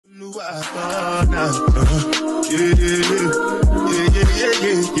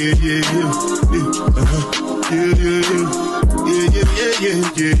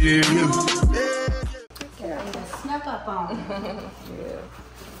Snuck up on. Yeah.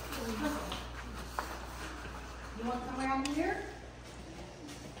 You want to come around here?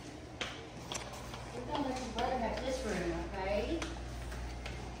 We're going to let your brother have this room, okay?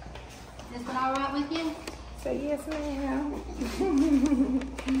 This one all right with you? Say yes, ma'am.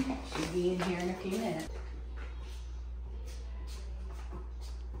 She'll be in here in a few minutes.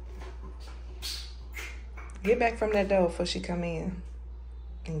 Get back from that door before she come in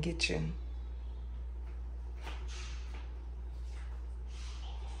and get you.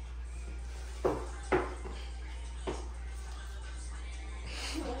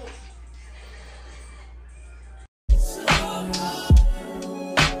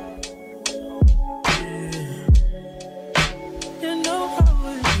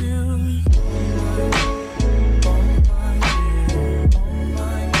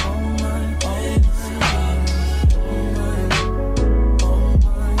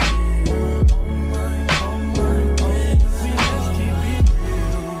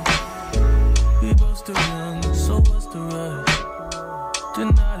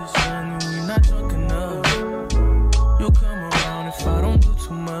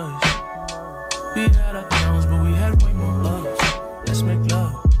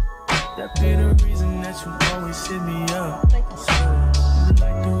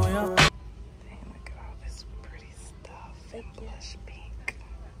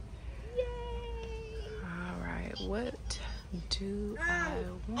 What do I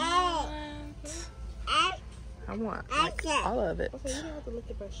want? I want like all of it. Okay, you don't have to look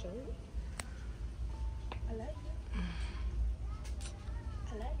at my shirt. I like it.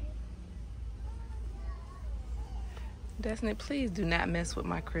 I like it. Destiny, please do not mess with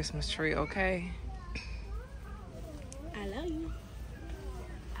my Christmas tree, okay? I love you.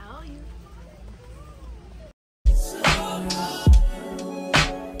 I love you.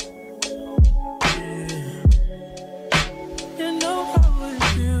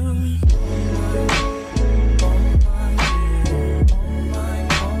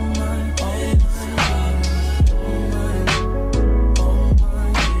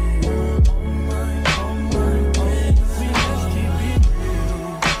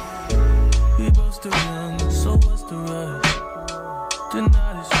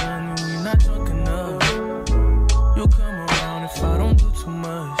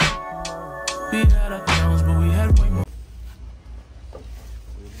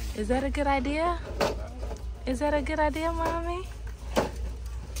 Is that a good idea? Is that a good idea, Mommy?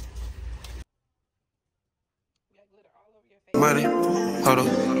 Money, huddle,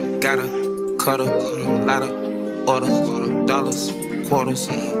 gotta, cuddle, ladder, order, dollars, quarters,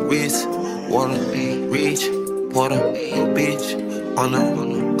 wrist, water, reach, water, bitch, on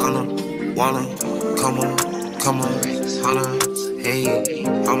wanna, come on, hunter, hey,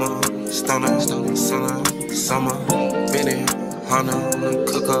 I'm a stunner, summer, Benny, hunter,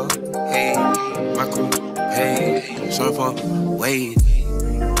 cooker, hey, my crew, hey, surfer, wave,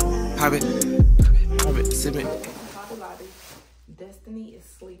 habit, sipping. Destiny is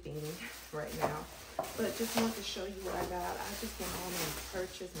sleeping right now, but just wanted to show you what I got. I just went on and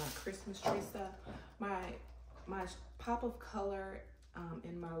purchased my Christmas tree stuff. My pop of color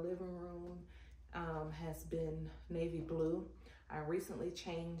in my living room has been navy blue. I recently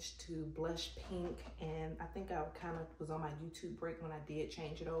changed to blush pink, and I think I kind of was on my YouTube break when I did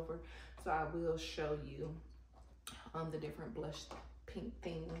change it over. So I will show you the different blush pink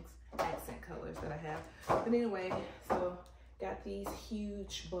things, accent colors that I have. But anyway, so got these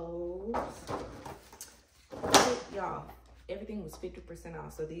huge bowls. Y'all, everything was 50%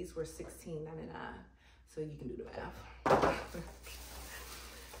 off, so these were $16.99. So you can do the math.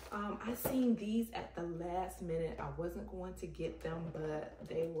 I seen these at the last minute. I wasn't going to get them, but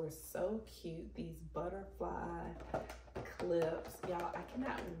they were so cute. These butterfly clips. Y'all, I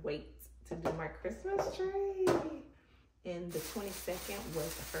cannot wait to do my Christmas tree. And the 22nd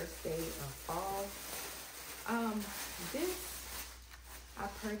was the first day of fall. This I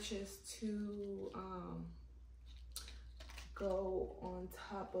purchased to go on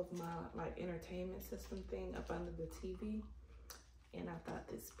top of my like entertainment system thing up under the TV. And I thought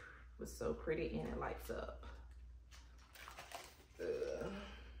this was so pretty, and it lights up.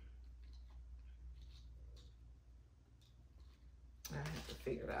 I have to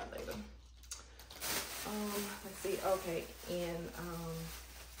figure it out later. Let's see. Okay, and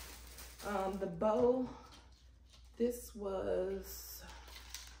the bow. This was.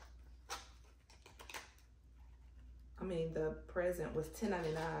 mean, the present was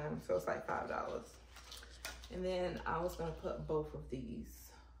 $10.99, so it's like $5. And then I was gonna put both of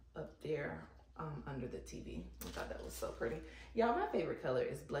these up there under the TV. I thought that was so pretty. Y'all, my favorite color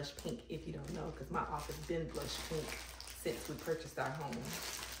is blush pink, if you don't know, because my office been blush pink since we purchased our home.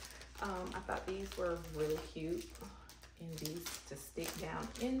 I thought these were really cute, and these to stick down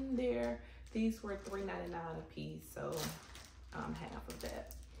in there. These were $3.99 a piece, so half of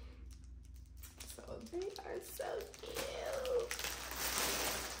that. So they are so cute.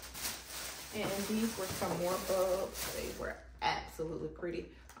 And these were some more bulbs. They were absolutely pretty.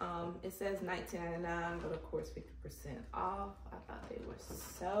 It says $19.99, but of course 50% off. I thought they were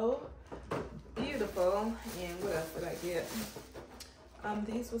so beautiful. And what else did I get?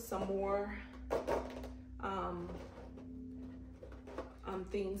 These were some more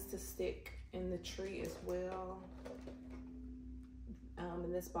things to stick in the tree as well.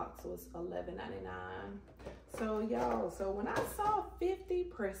 And this box was $11.99. So y'all, so when I saw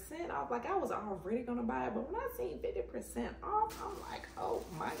 50% off, like I was already gonna buy it, but when I seen 50% off, I'm like, oh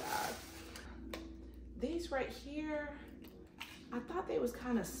my God. These right here, I thought they was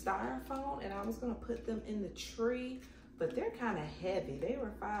kind of styrofoam and I was gonna put them in the tree, but they're kind of heavy. They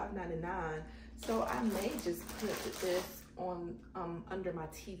were $5.99. So I may just put this on under my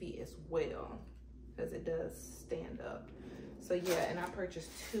TV as well, because it does stand up. So yeah, and I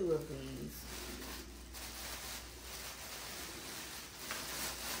purchased 2 of these.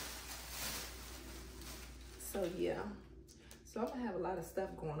 So yeah, so I'm gonna have a lot of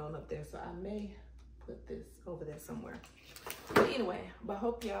stuff going on up there, so I may put this over there somewhere. But anyway, but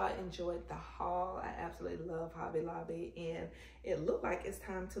hope y'all enjoyed the haul. I absolutely love Hobby Lobby, and it looked like it's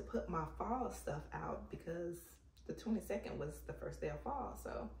time to put my fall stuff out because the 22nd was the first day of fall,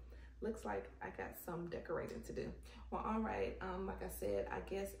 so looks like I got some decorating to do. Well, all right, like I said, I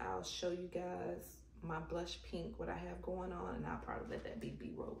guess I'll show you guys my blush pink, what I have going on, and I'll probably let that be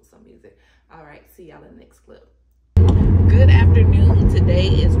B-roll with some music. All right, see y'all in the next clip. Good afternoon. Today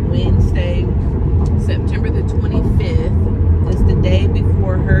is Wednesday, September the 25th. It's the day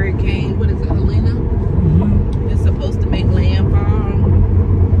before Hurricane, what is it, Helene? It's supposed to make landfall.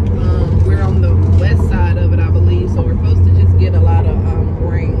 We're on the west side of it, I believe, so we're supposed to just get a lot of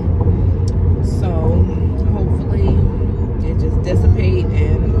rain. So hopefully it just dissipate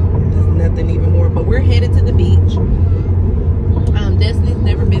and there's nothing even more. But we're headed to the beach. Destiny's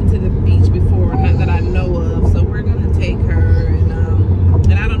never been to the beach before, not that I know of, so we're gonna take her.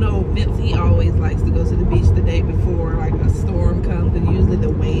 And I don't know, Vince, he always likes to go to the beach the day before, like a storm comes, and usually the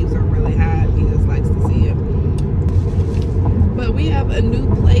waves are really high. He just likes to see it. But we have a new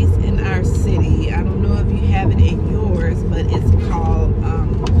place in our city. I don't know if you have it in yours, but it's called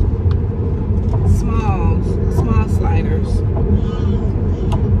Small Sliders.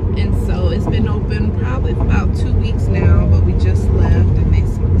 And so it's been open probably for about 2 weeks now, but we just left, and they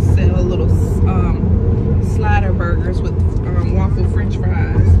sell little slider burgers with waffle french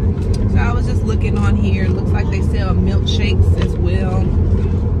fries. So I was just looking on here. It looks like they sell milkshakes as well,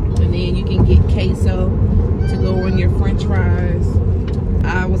 and then you can get queso to go on your french fries.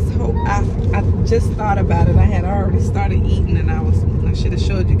 I just thought about it. I had already started eating, and I should have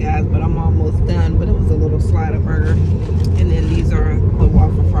showed you guys, but I'm almost done. But it was a little slider burger, and then these are the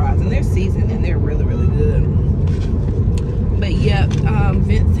waffle fries, and they're seasoned and they're really, really good. But yeah,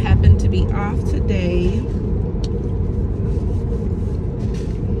 Vince happened to be off today,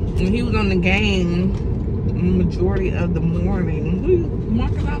 and he was on the game the majority of the morning. Who you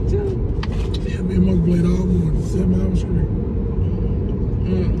marking out to? Yeah, me and Mark played all morning, 7 hours straight.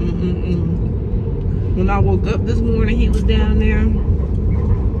 When I woke up this morning, he was down there.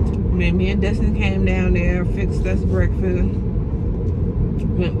 Me and Destiny came down there, fixed us breakfast,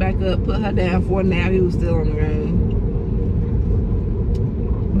 went back up, put her down for a nap. He was still on the game.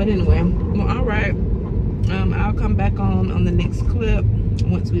 But anyway, well, all right. I'll come back on the next clip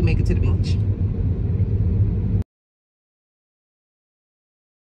once we make it to the beach.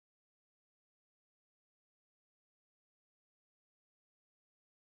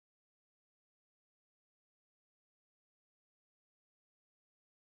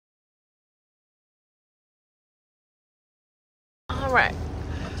 All right,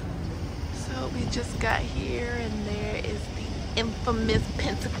 so we just got here, and there is the infamous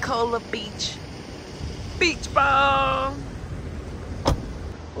Pensacola Beach ball.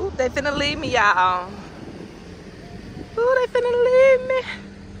 Ooh, they finna leave me, y'all. Ooh, they finna leave me.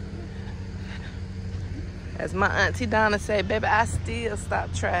 As my auntie Donna said, baby, I still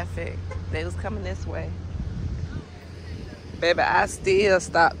stop traffic. They was coming this way. Baby, I still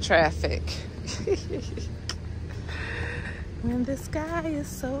stop traffic. When the sky is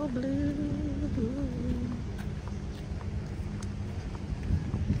so blue.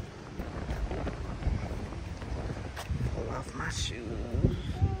 off my shoes.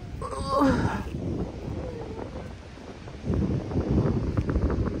 Ugh.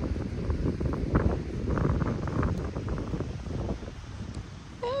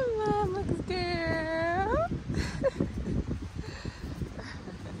 Hey, Mama's girl.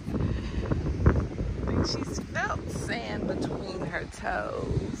 I think she's felt sand between her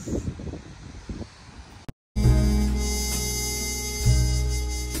toes.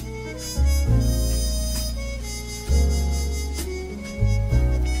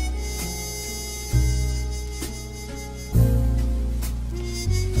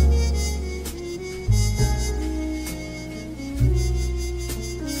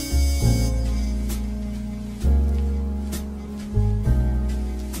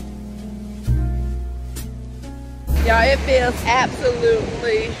 Y'all, it feels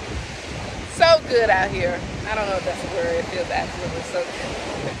absolutely so good out here. I don't know if that's a word. It feels absolutely so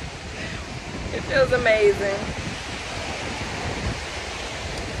good. It feels amazing.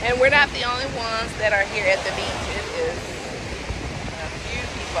 And we're not the only ones that are here at the beach. It is a few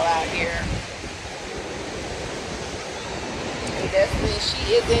people out here. And Destiny,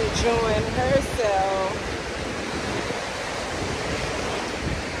 she is enjoying herself.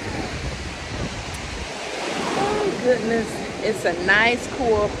 Goodness, it's a nice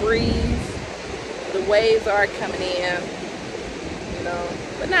cool breeze. The waves are coming in, you know,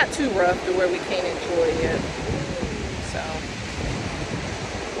 but not too rough to where we can't enjoy it. So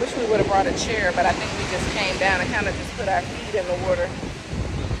wish we would have brought a chair, but I think we just came down and kind of just put our feet in the water.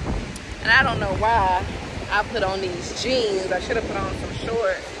 And I don't know why I put on these jeans. I should have put on some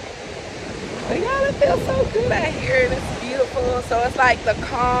shorts. But y'all, it feels so good out here and it's beautiful. So it's like the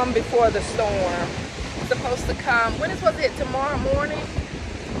calm before the storm. Supposed to come. When was it? Tomorrow morning?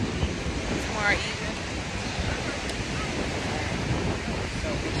 Tomorrow evening? So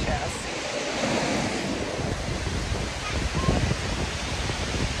we shall see.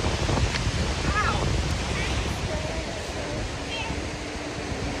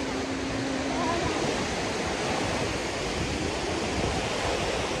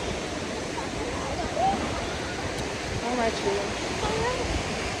 All right, Julia.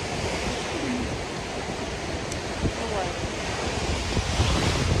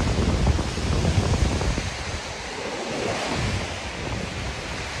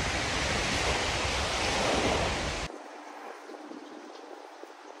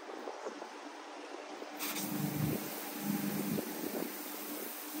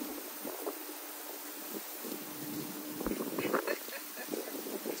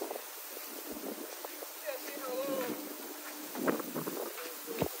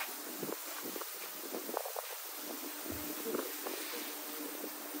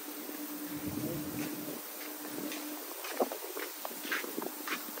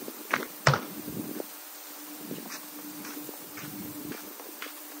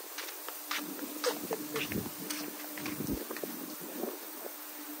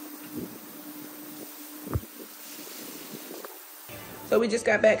 So we just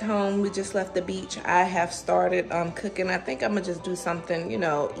got back home. We just left the beach. I have started cooking. I think I'm gonna just do something, you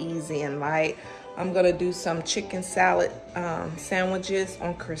know, easy and light. I'm gonna do some chicken salad sandwiches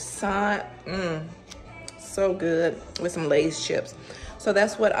on croissant. So good with some Lay's chips. So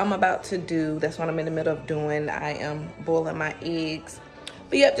that's what I'm about to do. That's what I'm in the middle of doing. I am boiling my eggs.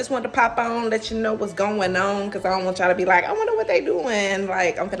 But yep, just wanted to pop on, let you know what's going on, because I don't want y'all to be like, I wonder what they doing.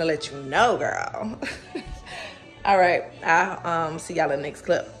 Like, I'm gonna let you know, girl. All right, I'll see y'all in the next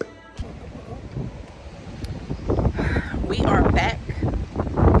clip. We are back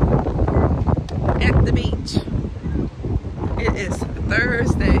at the beach. It is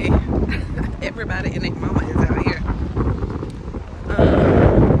Thursday. Everybody and their mama is out here.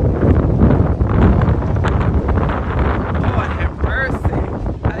 Lord have mercy.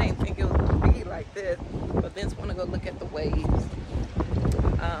 I didn't think it was gonna be like this, but Vince wanna go look at the waves.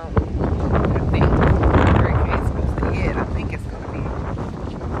 I think it's gonna be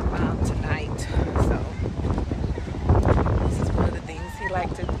tonight. So this is one of the things he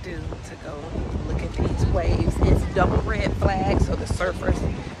liked to do, to go look at these waves. It's double red flag, so the surfers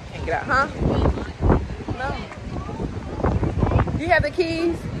can't get out. Huh? No. Do you have the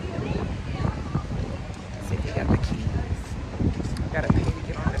keys? Let's see if you got the keys. Gotta pay to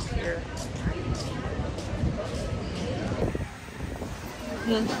get on this here.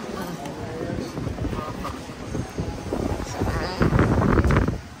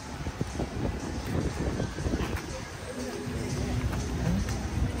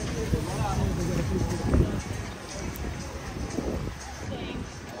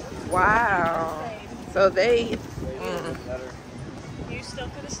 Wow. So they. You still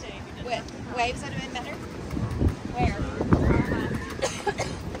could have stayed. Waves would have been better? Where?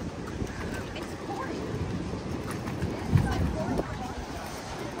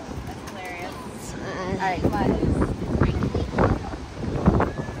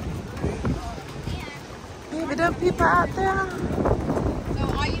 baby. Them people out there.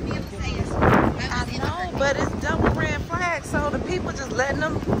 So all you be able to say is, I know, but it's double red flag, so the people just letting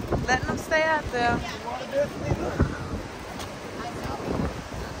them stay out there.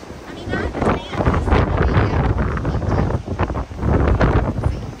 I mean, I understand.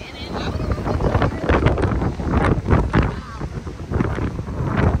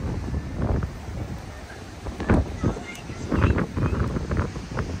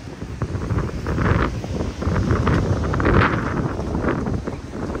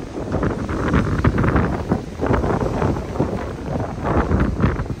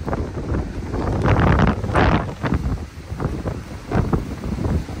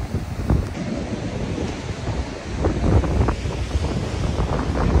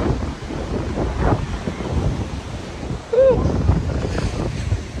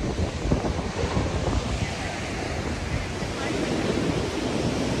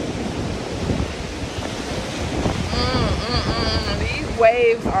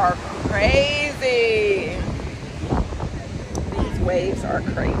 Waves are crazy. These waves are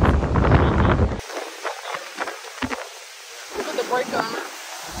crazy. Put the brake on.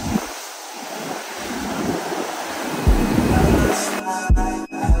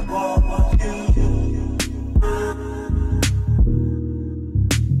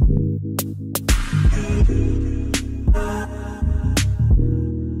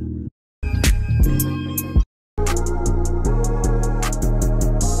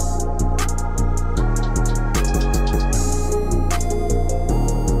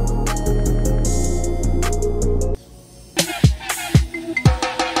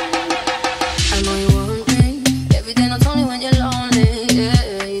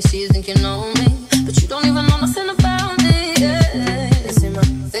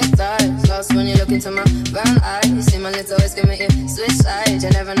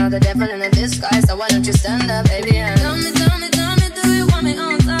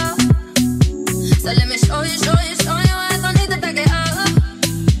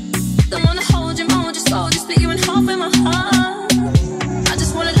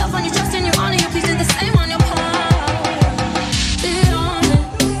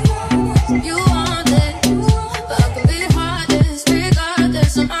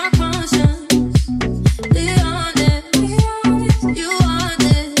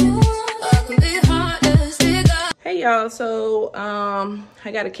 So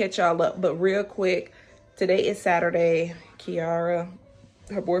I gotta catch y'all up, but real quick, today is Saturday. Kiara,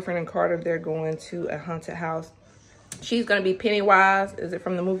 her boyfriend and Carter, they're going to a haunted house. She's gonna be Pennywise. Is it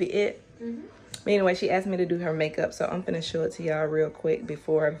from the movie It? Mm-hmm. But anyway, she asked me to do her makeup, so I'm gonna show it to y'all real quick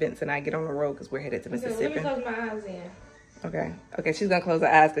before Vince and I get on the road because we're headed to Mississippi. Okay, let me close my eyes in. Okay, she's gonna close her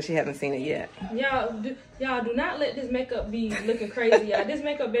eyes because she hasn't seen it yet. Y'all do not let this makeup be looking crazy, y'all. This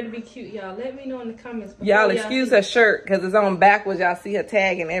makeup better be cute, y'all. Let me know in the comments. Y'all excuse her shirt because it's on backwards. Y'all see her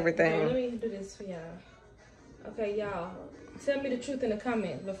tag and everything. Okay, let me do this for y'all. Okay, y'all. Tell me the truth in the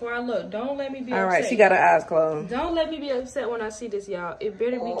comments before I look. Don't let me be upset. All right, she got her eyes closed. Don't let me be upset when I see this, y'all. It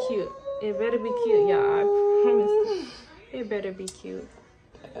better be cute. It better be cute, y'all. I promise. It better be cute.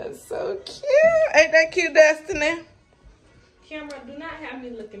 That's so cute. Ain't that cute, Destiny? Camera, do not have me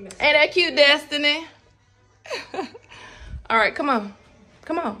looking messy. Ain't that cute, Destiny? All right, come on.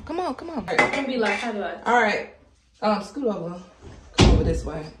 Come on, come on, come on. It's gonna be like, how do I? All right. Scoot over. Come over this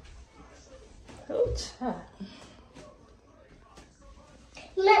way. Ooch.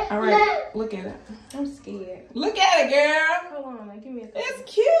 All right, look at it. I'm scared. Look at it, girl. Hold on, like, give me a second. It's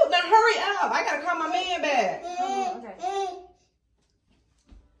cute. Now hurry up. I gotta call my man back. Okay.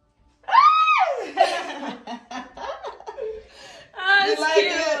 Oh, You it's like cute.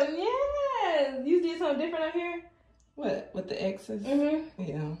 it? Yes. You did something different up here? What? With the X's? Mm-hmm.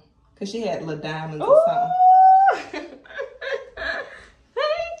 Yeah. Because she had little diamonds or something.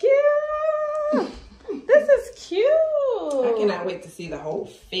 Thank you. This is cute. I cannot wait to see the whole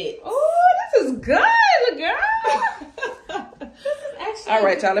fit. Oh, this is good, girl. This is actually. All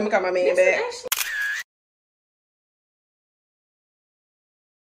right, y'all. Let me call my man back.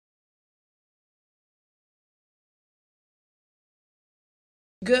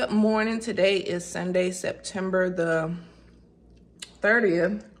 Good morning. Today is Sunday, September the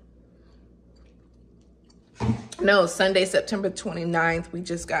 30th. No, Sunday, September 29th. We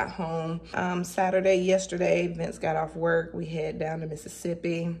just got home. Saturday, yesterday, Vince got off work. We head down to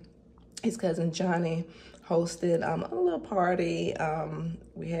Mississippi. His cousin Johnny hosted a little party.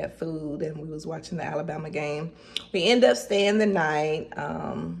 We had food and we was watching the Alabama game. We ended up staying the night.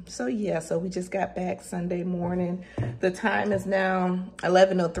 So we just got back Sunday morning. The time is now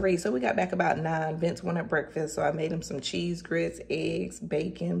 11:03, so we got back about 9. Vince wanted breakfast, so I made him some cheese grits, eggs,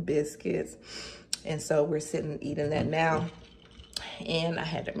 bacon, biscuits. And so we're sitting eating that now. And I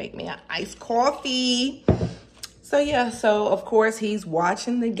had to make me an iced coffee. So yeah, so of course he's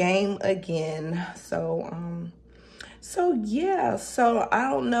watching the game again. So yeah, so I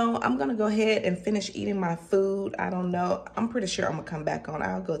don't know. I'm gonna go ahead and finish eating my food. I don't know. I'm pretty sure I'm gonna come back on.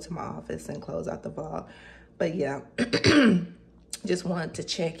 I'll go to my office and close out the vlog. But yeah, just wanted to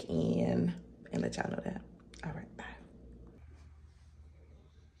check in and let y'all know that. All right, bye.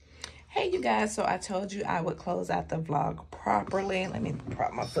 Hey you guys, so I told you I would close out the vlog properly. Let me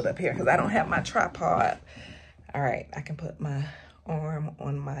prop my foot up here because I don't have my tripod. All right, I can put my arm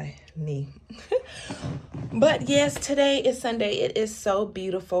on my knee. But yes, today is Sunday. It is so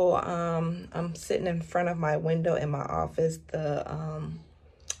beautiful. I'm sitting in front of my window in my office.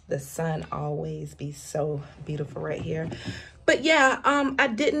 The sun always be so beautiful right here. But yeah, I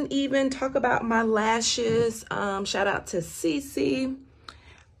didn't even talk about my lashes. Shout out to Cece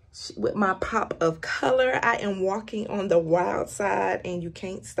with my pop of color. I am walking on the wild side and you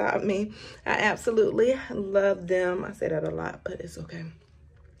can't stop me. I absolutely love them. I say that a lot, but it's okay.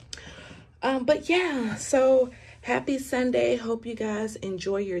 But yeah, so happy Sunday. Hope you guys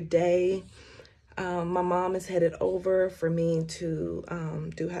enjoy your day. My mom is headed over for me to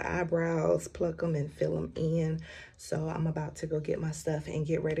do her eyebrows, pluck them and fill them in. So I'm about to go get my stuff and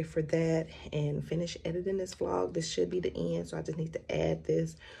get ready for that and finish editing this vlog. This should be the end, so I just need to add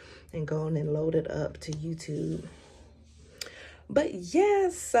this and go on and load it up to YouTube. But yeah,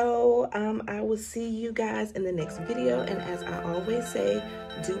 so I will see you guys in the next video. And as I always say,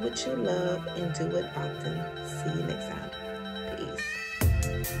 do what you love and do it often. See you next time.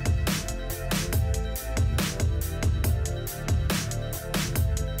 Peace.